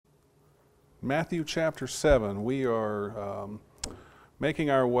Matthew chapter 7. We are making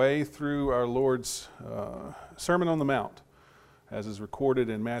our way through our Lord's Sermon on the Mount, as is recorded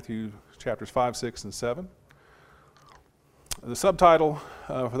in Matthew chapters 5, 6, and 7. The subtitle,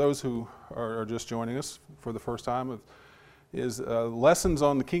 for those who are just joining us for the first time, is Lessons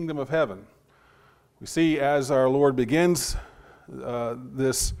on the Kingdom of Heaven. We see as our Lord begins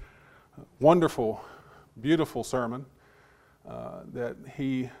this wonderful, beautiful sermon, that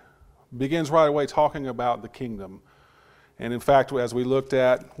he begins right away talking about the kingdom. And in fact, as we looked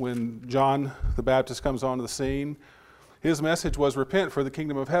at when John the Baptist comes onto the scene, his message was, repent, for the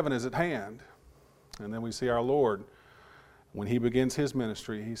kingdom of heaven is at hand. And then we see our Lord, when he begins his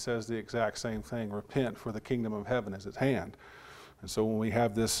ministry, he says the exact same thing, repent, for the kingdom of heaven is at hand. And so when we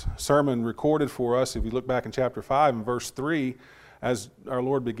have this sermon recorded for us, if you look back in chapter 5 and verse 3, as our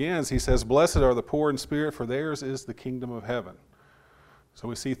Lord begins, he says, blessed are the poor in spirit, for theirs is the kingdom of heaven. So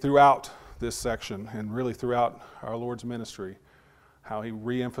we see throughout this section, and really throughout our Lord's ministry, how he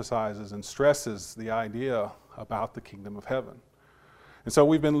reemphasizes and stresses the idea about the kingdom of heaven. And so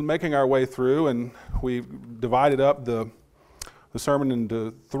we've been making our way through, and we've divided up the sermon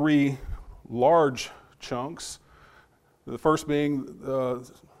into three large chunks. The first being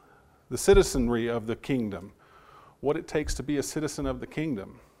the citizenry of the kingdom, what it takes to be a citizen of the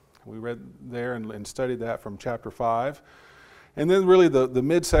kingdom. We read there and studied that from chapter 5. And then really the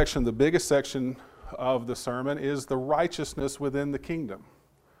midsection, the biggest section of the sermon, is the righteousness within the kingdom.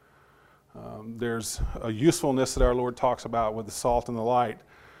 There's a usefulness that our Lord talks about with the salt and the light.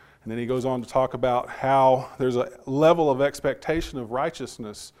 And then he goes on to talk about how there's a level of expectation of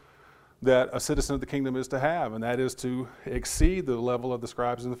righteousness that a citizen of the kingdom is to have, and that is to exceed the level of the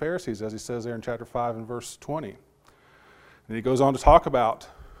scribes and the Pharisees, as he says there in chapter 5 and verse 20. And he goes on to talk about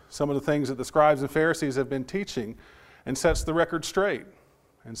some of the things that the scribes and Pharisees have been teaching, and sets the record straight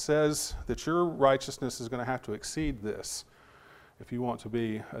and says that your righteousness is going to have to exceed this if you want to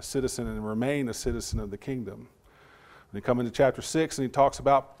be a citizen and remain a citizen of the kingdom. And you come into chapter 6 and he talks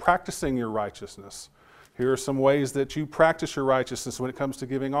about practicing your righteousness. Here are some ways that you practice your righteousness when it comes to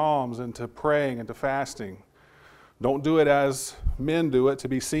giving alms and to praying and to fasting. Don't do it as men do it to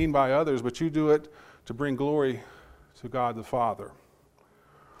be seen by others, but you do it to bring glory to God the Father.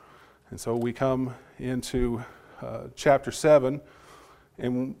 And so we come into chapter 7,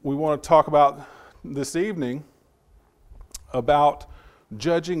 and we want to talk about this evening about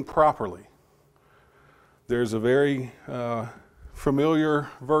judging properly. There's a very familiar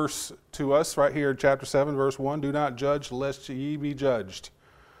verse to us right here in chapter 7, verse 1, do not judge lest ye be judged.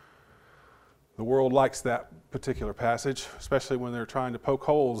 The world likes that particular passage, especially when they're trying to poke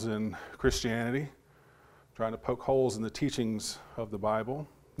holes in Christianity, trying to poke holes in the teachings of the Bible.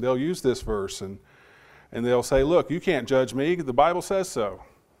 They'll use this verse and they'll say, look, you can't judge me, the Bible says so.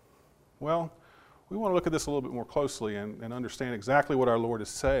 Well, we want to look at this a little bit more closely and understand exactly what our Lord is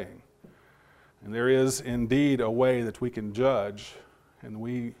saying. And there is indeed a way that we can judge, and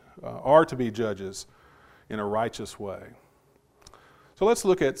we are to be judges in a righteous way. So let's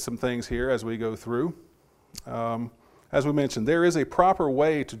look at some things here as we go through. As we mentioned, there is a proper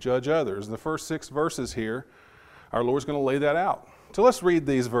way to judge others. In the first 6 verses here, our Lord's going to lay that out. So let's read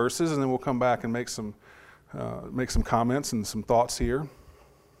these verses, and then we'll come back and make some comments and some thoughts here.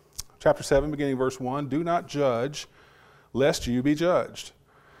 Chapter 7, beginning verse 1, do not judge, lest you be judged.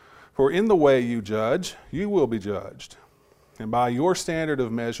 For in the way you judge, you will be judged. And by your standard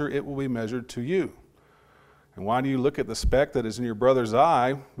of measure, it will be measured to you. And why do you look at the speck that is in your brother's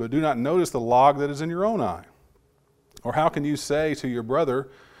eye, but do not notice the log that is in your own eye? Or how can you say to your brother,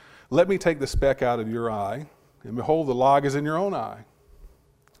 let me take the speck out of your eye, and behold, the log is in your own eye?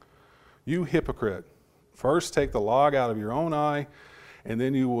 You hypocrite, first take the log out of your own eye, and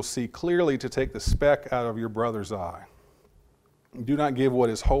then you will see clearly to take the speck out of your brother's eye. Do not give what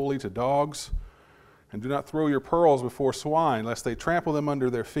is holy to dogs, and do not throw your pearls before swine, lest they trample them under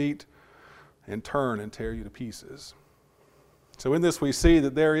their feet and turn and tear you to pieces. So in this we see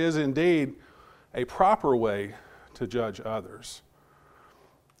that there is indeed a proper way to judge others.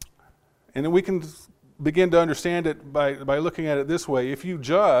 And then we can begin to understand it by looking at it this way. If you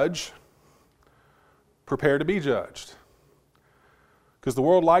judge, prepare to be judged. Because the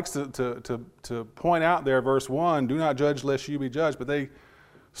world likes to point out there, verse 1, do not judge lest you be judged, but they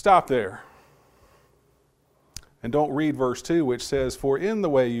stop there. And don't read verse 2, which says, for in the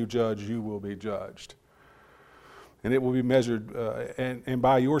way you judge, you will be judged. And it will be measured, and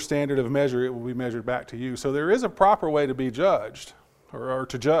by your standard of measure, it will be measured back to you. So there is a proper way to be judged, or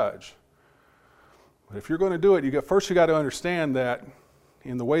to judge. But if you're going to do it, first you got to understand that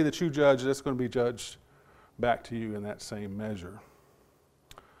in the way that you judge, that's going to be judged back to you in that same measure.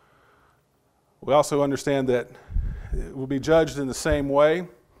 We also understand that we'll be judged in the same way.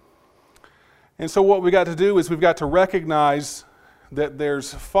 And so what we got to do is we've got to recognize that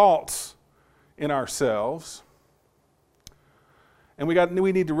there's faults in ourselves. And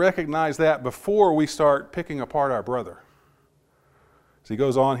we need to recognize that before we start picking apart our brother. So he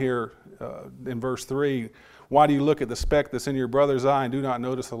goes on here in verse 3, why do you look at the speck that's in your brother's eye and do not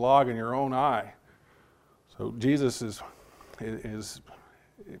notice the log in your own eye? So Jesus is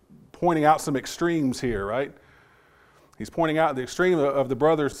pointing out some extremes here, right? He's pointing out the extreme of the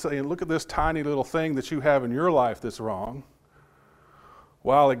brothers saying, look at this tiny little thing that you have in your life that's wrong,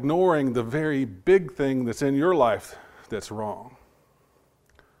 while ignoring the very big thing that's in your life that's wrong.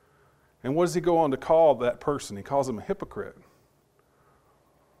 And what does he go on to call that person? He calls him a hypocrite.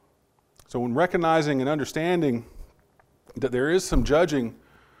 So when recognizing and understanding that there is some judging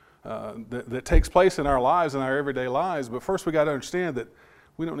that takes place in our lives, in our everyday lives, but first we got to understand that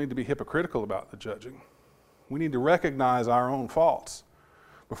we don't need to be hypocritical about the judging. We need to recognize our own faults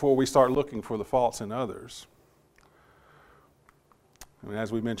before we start looking for the faults in others. And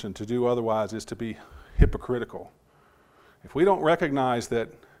as we mentioned, to do otherwise is to be hypocritical. If we don't recognize that,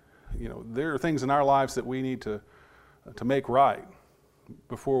 there are things in our lives that we need to make right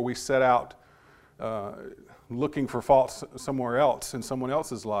before we set out looking for faults somewhere else in someone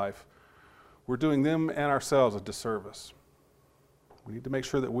else's life, we're doing them and ourselves a disservice. We need to make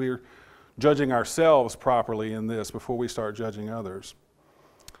sure that we're judging ourselves properly in this before we start judging others.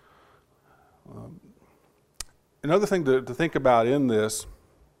 Another thing to think about in this,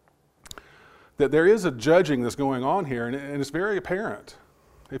 that there is a judging that's going on here, and it's very apparent.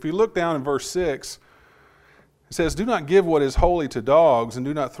 If you look down in verse 6, it says, do not give what is holy to dogs, and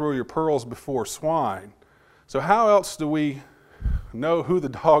do not throw your pearls before swine. So how else do we know who the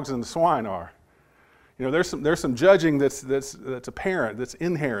dogs and the swine are? There's some judging that's apparent, that's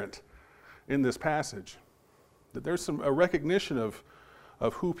inherent in this passage. That there's a recognition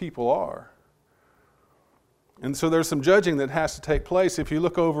of who people are. And so there's some judging that has to take place. If you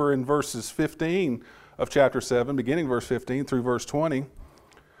look over in verses 15 of chapter 7, beginning verse 15 through verse 20,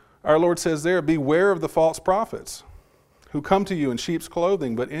 our Lord says there, beware of the false prophets who come to you in sheep's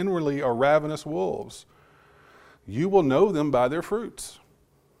clothing, but inwardly are ravenous wolves. You will know them by their fruits.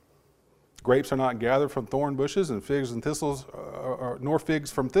 Grapes are not gathered from thorn bushes, and figs and thistles, nor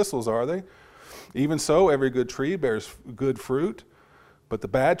figs from thistles are they. Even so, every good tree bears good fruit, but the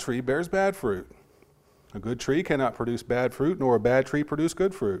bad tree bears bad fruit. A good tree cannot produce bad fruit, nor a bad tree produce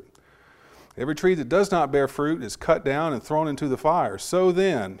good fruit. Every tree that does not bear fruit is cut down and thrown into the fire. So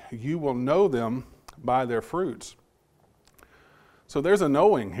then, you will know them by their fruits. So there's a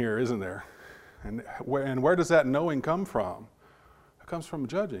knowing here, isn't there? And where does that knowing come from? It comes from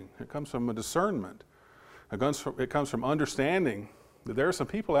judging. It comes from a discernment. It comes from understanding that there are some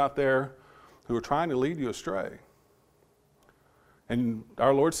people out there who are trying to lead you astray. And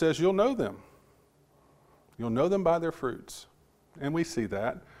our Lord says you'll know them. You'll know them by their fruits. And we see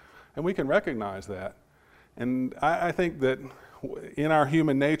that. And we can recognize that. And I think that in our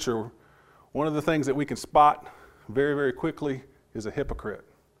human nature, one of the things that we can spot very, very quickly is a hypocrite.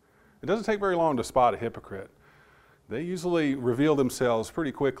 It doesn't take very long to spot a hypocrite. They usually reveal themselves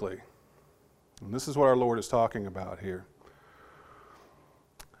pretty quickly. And this is what our Lord is talking about here.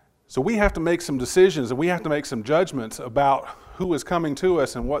 So we have to make some decisions and we have to make some judgments about who is coming to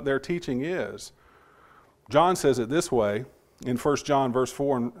us and what their teaching is. John says it this way in 1 John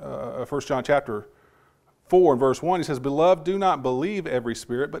chapter 4 and verse 1. He says, Beloved, do not believe every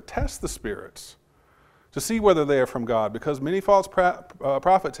spirit, but test the spirits to see whether they are from God, because many false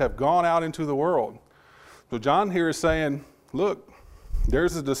prophets have gone out into the world. So John here is saying, look,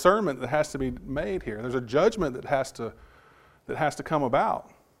 there's a discernment that has to be made here. There's a judgment that has to come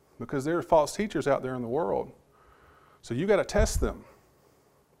about, because there are false teachers out there in the world. So you got to test them.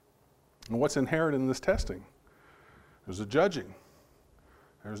 And what's inherent in this testing? There's a judging.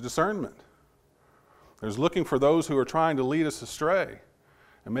 There's discernment. There's looking for those who are trying to lead us astray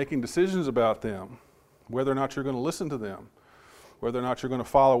and making decisions about them, whether or not you're going to listen to them, whether or not you're going to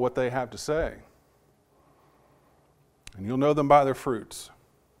follow what they have to say. And you'll know them by their fruits,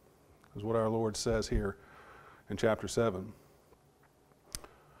 is what our Lord says here in chapter 7.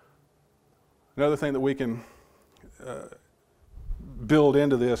 Another thing that we can build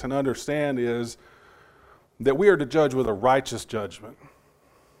into this and understand is that we are to judge with a righteous judgment.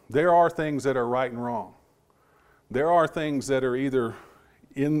 There are things that are right and wrong. There are things that are either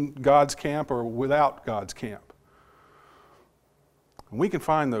in God's camp or without God's camp. And we can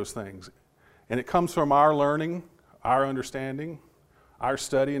find those things. And it comes from our learning, our understanding, our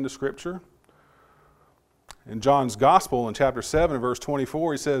study into Scripture. In John's Gospel, in chapter 7, verse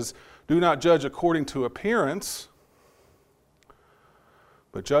 24, he says, "Do not judge according to appearance,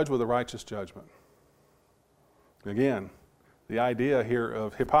 but judge with a righteous judgment." Again, the idea here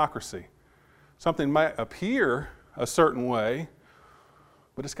of hypocrisy. Something might appear a certain way,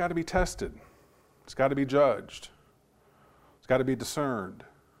 but it's got to be tested. It's got to be judged. It's got to be discerned.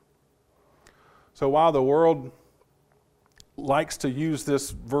 So while the world likes to use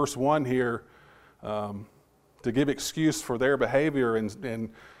this verse 1 here to give excuse for their behavior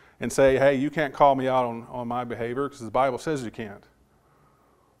and say, hey, you can't call me out on my behavior because the Bible says you can't.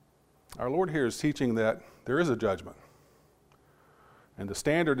 Our Lord here is teaching that there is a judgment. And the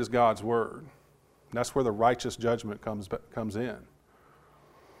standard is God's word. And that's where the righteous judgment comes in.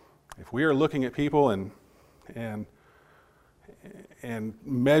 If we are looking at people and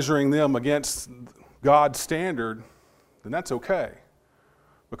measuring them against God's standard, then that's okay.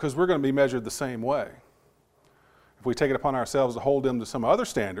 Because we're going to be measured the same way. If we take it upon ourselves to hold them to some other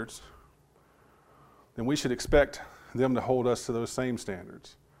standards, then we should expect them to hold us to those same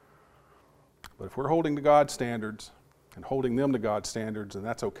standards. But if we're holding to God's standards and holding them to God's standards, then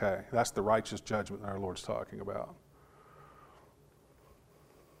that's okay. That's the righteous judgment that our Lord's talking about.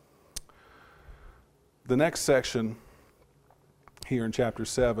 The next section here in chapter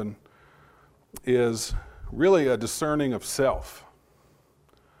 7 is really a discerning of self.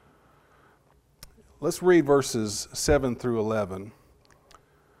 Let's read verses 7 through 11.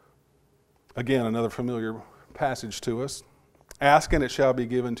 Again, another familiar passage to us. "Ask and it shall be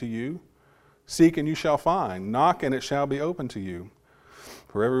given to you. Seek and you shall find. Knock and it shall be opened to you.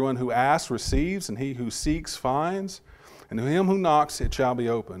 For everyone who asks receives, and he who seeks finds, and to him who knocks it shall be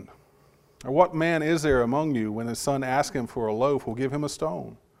opened. Or what man is there among you, when his son asks him for a loaf, will give him a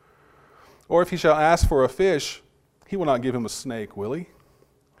stone? Or if he shall ask for a fish, he will not give him a snake, will he?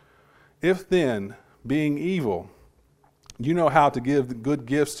 If then, being evil, you know how to give good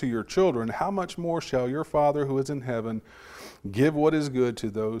gifts to your children, how much more shall your Father who is in heaven give what is good to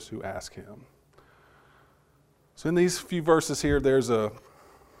those who ask him?" So in these few verses here, there's a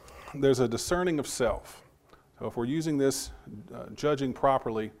discerning of self. So if we're using this judging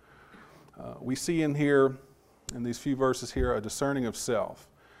properly, we see in here, in these few verses here, a discerning of self.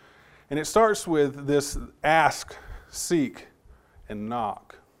 And it starts with this ask, seek, and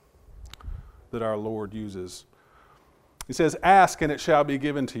knock that our Lord uses. He says, "Ask and it shall be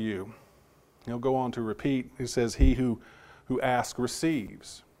given to you." He'll go on to repeat. He says, "He who asks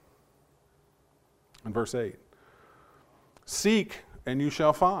receives." In verse 8. "Seek and you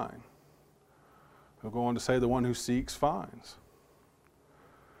shall find." He'll go on to say, "The one who seeks finds."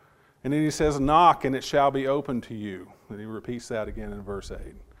 And then he says, "Knock and it shall be opened to you." And he repeats that again in verse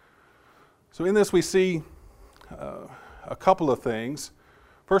 8. So in this we see a couple of things.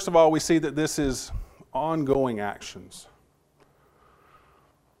 First of all, we see that this is ongoing actions.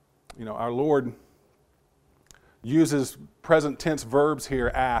 You know, our Lord uses present tense verbs here: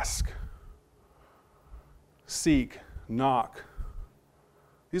 ask, seek, knock.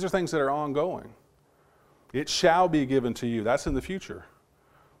 These are things that are ongoing. It shall be given to you. That's in the future.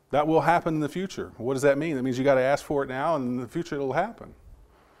 That will happen in the future. What does that mean? That means you got to ask for it now, and in the future it'll happen.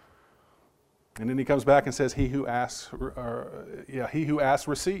 And then he comes back and says, he who asks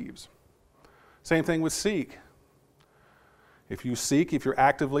receives. Same thing with seek. If you seek, if you're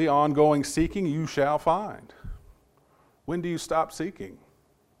actively ongoing seeking, you shall find. When do you stop seeking?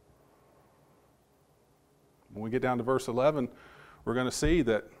 When we get down to verse 11, we're going to see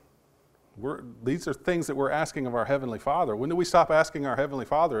that these are things that we're asking of our Heavenly Father. When do we stop asking our Heavenly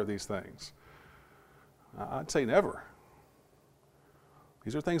Father of these things? I'd say never.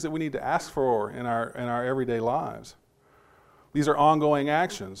 These are things that we need to ask for in our everyday lives. These are ongoing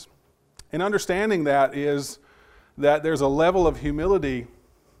actions. And understanding that is that there's a level of humility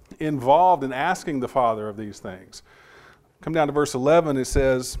involved in asking the Father of these things. Come down to verse 11, it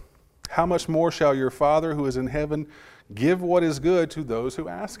says, "How much more shall your Father who is in heaven give what is good to those who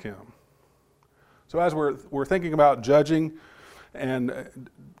ask him?" So as we're thinking about judging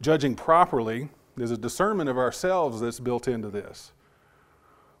and judging properly, there's a discernment of ourselves that's built into this.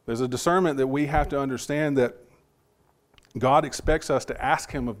 There's a discernment that we have to understand that God expects us to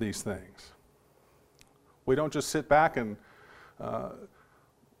ask him of these things. We don't just sit back and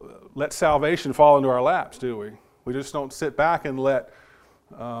let salvation fall into our laps, do we? We just don't sit back and let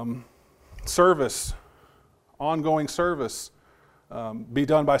ongoing service, be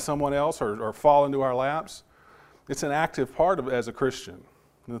done by someone else or fall into our laps. It's an active part of as a Christian,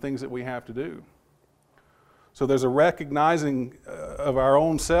 the things that we have to do. So there's a recognizing of our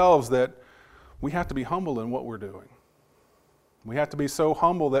own selves that we have to be humble in what we're doing. We have to be so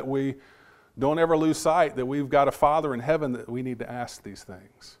humble that we don't ever lose sight that we've got a Father in heaven that we need to ask these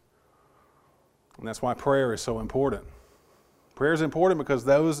things. And that's why prayer is so important. Prayer is important because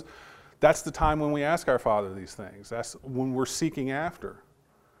that's the time when we ask our Father these things. That's when we're seeking after,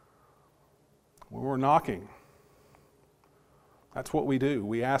 when we're knocking. That's what we do.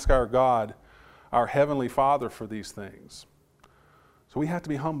 We ask our God, our Heavenly Father, for these things. So we have to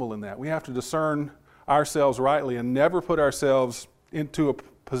be humble in that. We have to discern ourselves rightly and never put ourselves into a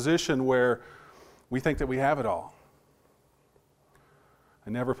position where we think that we have it all.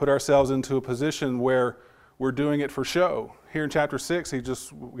 And never put ourselves into a position where we're doing it for show. Here in chapter 6, he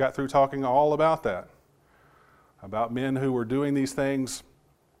just got through talking all about that. About men who were doing these things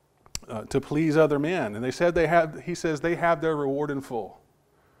to please other men. And he says they have their reward in full.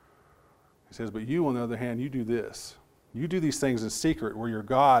 He says, but you, on the other hand, you do this. You do these things in secret where your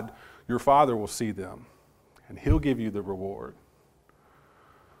God, your Father, will see them. And He'll give you the reward.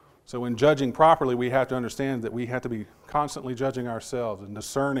 So in judging properly, we have to understand that we have to be constantly judging ourselves and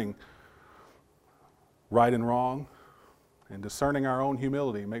discerning right and wrong and discerning our own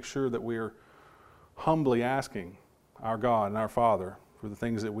humility. Make sure that we're humbly asking our God and our Father for the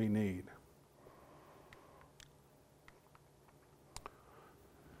things that we need.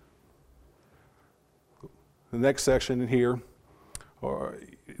 The next section in here, or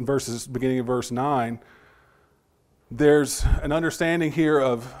in beginning of verse 9, there's an understanding here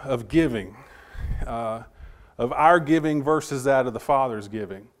of giving, of our giving versus that of the Father's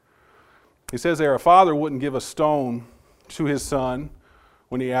giving. He says there, a father wouldn't give a stone to his son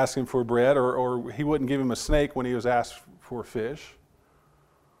when he asked him for bread, or he wouldn't give him a snake when he was asked for a fish.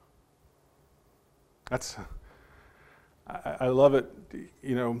 I love it.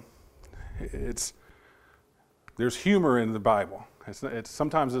 You know, there's humor in the Bible.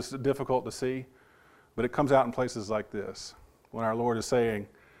 Sometimes it's difficult to see, but it comes out in places like this when our Lord is saying,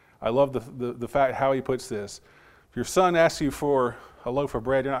 I love the fact how He puts this. If your son asks you for a loaf of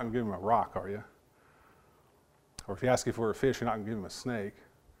bread, you're not going to give him a rock, are you? Or if he asks you for a fish, you're not going to give him a snake.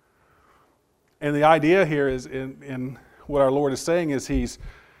 And the idea here is in what our Lord is saying is He's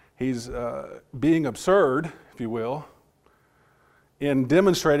being absurd, if you will, in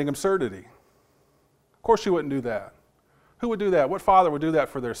demonstrating absurdity. Of course you wouldn't do that. Who would do that? What father would do that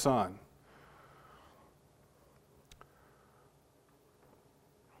for their son?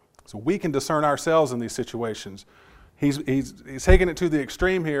 So we can discern ourselves in these situations. He's taking it to the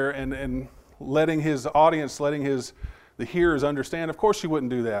extreme here and letting his audience, the hearers understand, of course you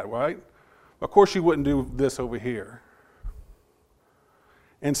wouldn't do that, right? Of course you wouldn't do this over here.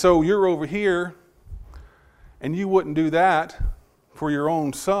 And so you're over here and you wouldn't do that for your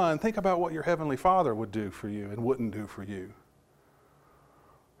own son. Think about what your Heavenly Father would do for you and wouldn't do for you.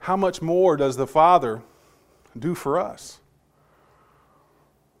 How much more does the Father do for us?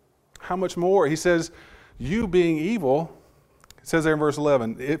 How much more? He says, you being evil, it says there in verse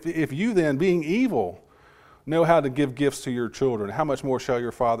 11, if you then, being evil, know how to give gifts to your children, how much more shall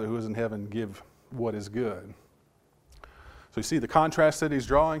your Father who is in heaven give what is good? So you see the contrast that he's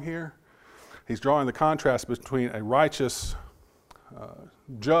drawing here? He's drawing the contrast between a righteous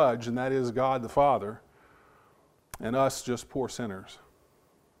judge, and that is God the Father, and us just poor sinners.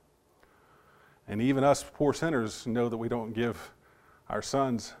 And even us poor sinners know that we don't give our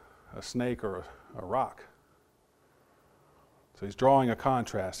sons a snake or a rock. So he's drawing a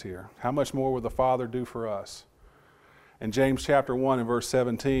contrast here. How much more will the Father do for us? In James chapter 1 and verse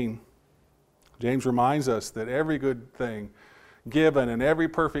 17, James reminds us that every good thing given and every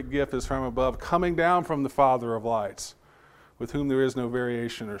perfect gift is from above, coming down from the Father of lights, with whom there is no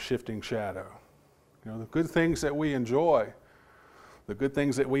variation or shifting shadow. You know, the good things that we enjoy, the good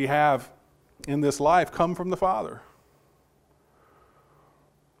things that we have in this life come from the Father.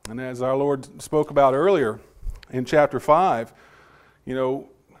 And as our Lord spoke about earlier in chapter 5, you know,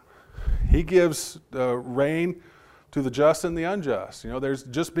 He gives rain to the just and the unjust. You know, there's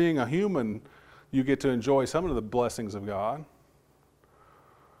just being a human, you get to enjoy some of the blessings of God.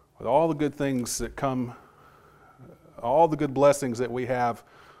 With all the good things that come, all the good blessings that we have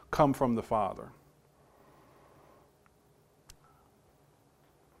come from the Father.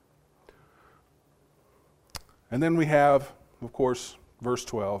 And then we have, of course, verse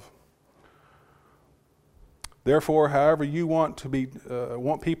 12. Therefore, however you want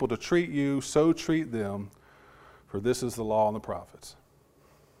people to treat you, so treat them, for this is the law and the prophets.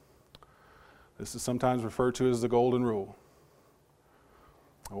 This is sometimes referred to as the golden rule.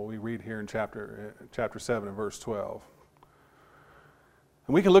 What we read here in chapter 7 and verse 12.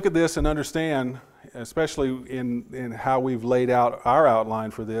 And we can look at this and understand, especially in how we've laid out our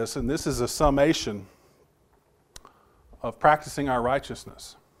outline for this, and this is a summation of practicing our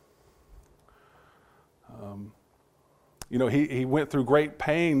righteousness. He went through great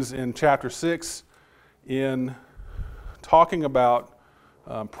pains in chapter 6 in talking about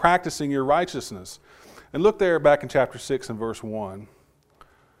practicing your righteousness. And look there back in chapter 6 and verse 1.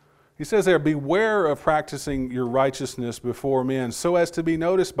 He says there, beware of practicing your righteousness before men so as to be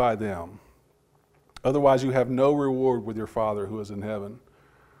noticed by them. Otherwise you have no reward with your Father who is in heaven.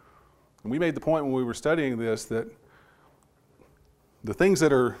 And we made the point when we were studying this that the things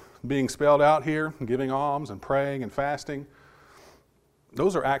that are being spelled out here, giving alms and praying and fasting,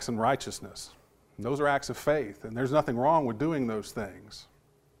 those are acts in righteousness. Those are acts of faith, and there's nothing wrong with doing those things.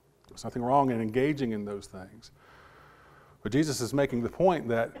 There's nothing wrong in engaging in those things. But Jesus is making the point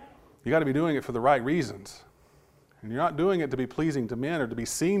that you got to be doing it for the right reasons. And you're not doing it to be pleasing to men or to be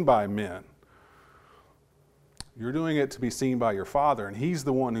seen by men. You're doing it to be seen by your Father, and He's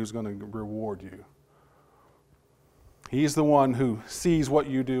the one who's going to reward you. He's the one who sees what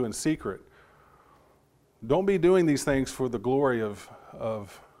you do in secret. Don't be doing these things for the glory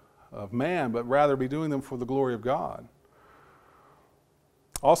of man, but rather be doing them for the glory of God.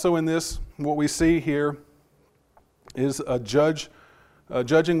 Also in this, what we see here is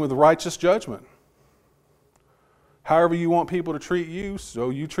judging with righteous judgment. However you want people to treat you, so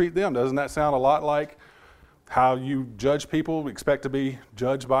you treat them. Doesn't that sound a lot like how you judge people, expect to be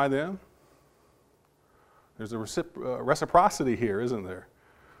judged by them? There's a reciprocity here, isn't there?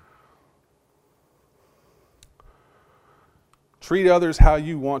 Treat others how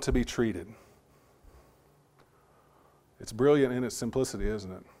you want to be treated. It's brilliant in its simplicity,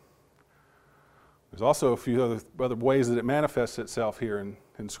 isn't it? There's also a few other ways that it manifests itself here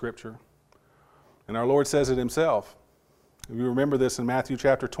in Scripture. And our Lord says it Himself. You remember this in Matthew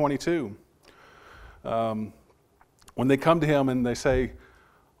chapter 22. When they come to Him and they say,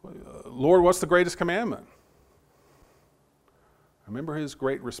 Lord, what's the greatest commandment? Remember His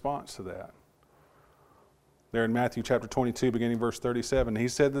great response to that. There in Matthew chapter 22, beginning verse 37, He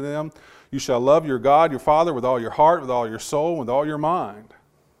said to them, you shall love your God, your Father, with all your heart, with all your soul, with all your mind.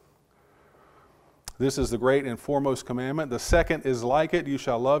 This is the great and foremost commandment. The second is like it, you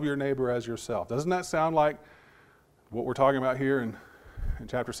shall love your neighbor as yourself. Doesn't that sound like what we're talking about here in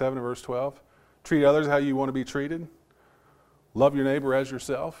chapter 7 and verse 12? Treat others how you want to be treated. Love your neighbor as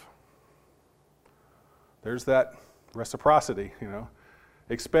yourself. There's that reciprocity,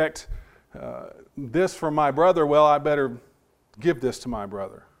 Expect this from my brother, well, I better give this to my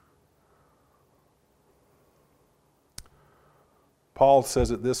brother. Paul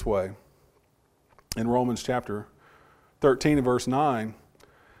says it this way in Romans chapter 13 and verse 9.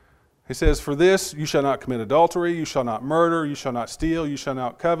 He says, for this you shall not commit adultery, you shall not murder, you shall not steal, you shall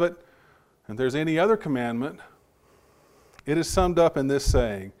not covet. And if there's any other commandment, it is summed up in this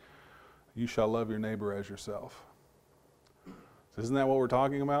saying, you shall love your neighbor as yourself. Isn't that what we're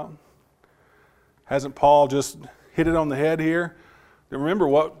talking about? Hasn't Paul just hit it on the head here? Remember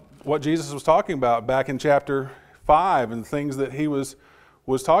what Jesus was talking about back in chapter 5, and the things that he was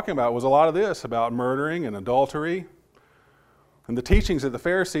talking about was a lot of this, about murdering and adultery, and the teachings that the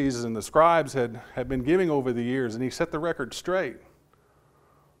Pharisees and the scribes had been giving over the years, and he set the record straight.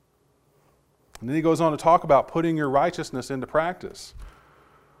 And then he goes on to talk about putting your righteousness into practice.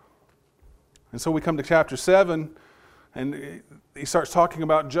 And so we come to chapter 7, and he starts talking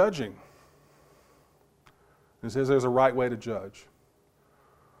about judging. He says there's a right way to judge.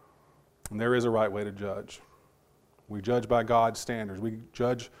 And there is a right way to judge. We judge by God's standards. We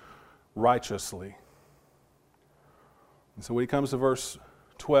judge righteously. And so when he comes to verse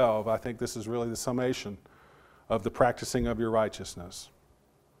 12, I think this is really the summation of the practicing of your righteousness.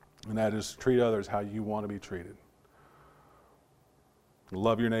 And that is to treat others how you want to be treated.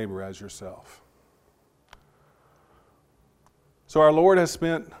 Love your neighbor as yourself. So our Lord has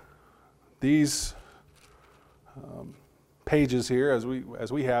spent these pages here,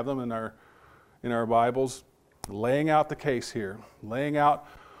 as we have them in our Bibles, laying out the case here, laying out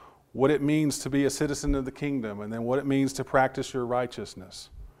what it means to be a citizen of the kingdom, and then what it means to practice your righteousness.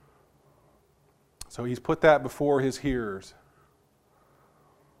 So he's put that before his hearers,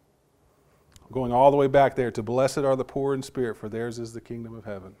 going all the way back there to blessed are the poor in spirit, for theirs is the kingdom of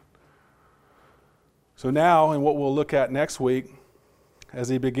heaven. So now, in what we'll look at next week, as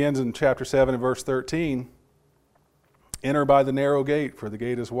he begins in chapter 7 and verse 13, enter by the narrow gate, for the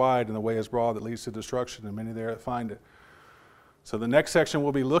gate is wide and the way is broad that leads to destruction, and many there that find it. So the next section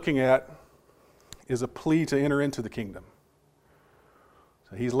we'll be looking at is a plea to enter into the kingdom.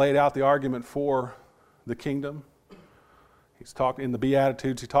 So he's laid out the argument for the kingdom. He's talked in the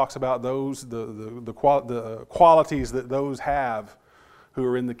Beatitudes. He talks about those the qualities that those have who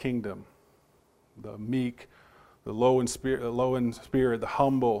are in the kingdom: the meek, the low in spirit, the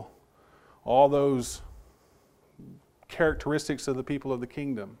humble. All those characteristics of the people of the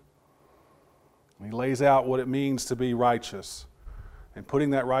kingdom. And he lays out what it means to be righteous and putting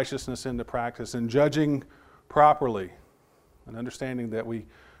that righteousness into practice and judging properly and understanding that we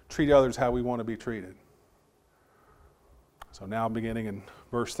treat others how we want to be treated. So now beginning in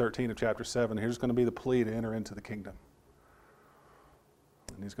verse 13 of chapter 7, here's going to be the plea to enter into the kingdom.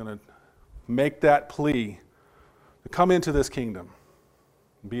 And he's going to make that plea to come into this kingdom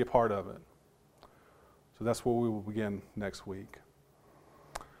and be a part of it. So that's where we will begin next week.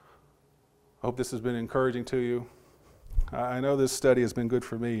 I hope this has been encouraging to you. I know this study has been good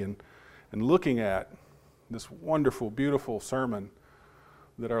for me, and looking at this wonderful, beautiful sermon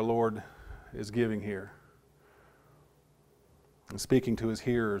that our Lord is giving here and speaking to his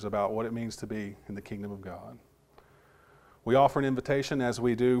hearers about what it means to be in the kingdom of God. We offer an invitation, as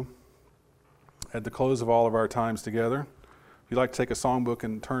we do at the close of all of our times together. If you'd like to take a songbook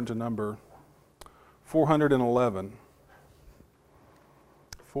and turn to number 411.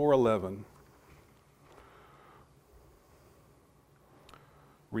 411.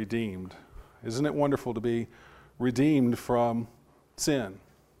 Redeemed. Isn't it wonderful to be redeemed from sin?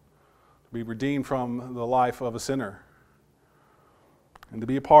 To be redeemed from the life of a sinner. And to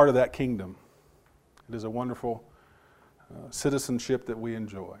be a part of that kingdom. It is a wonderful citizenship that we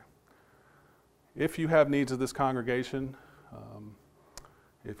enjoy. If you have needs of this congregation,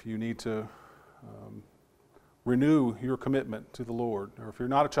 if you need to renew your commitment to the Lord, or if you're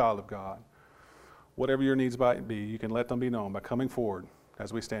not a child of God, whatever your needs might be, you can let them be known by coming forward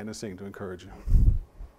as we stand and sing to encourage you.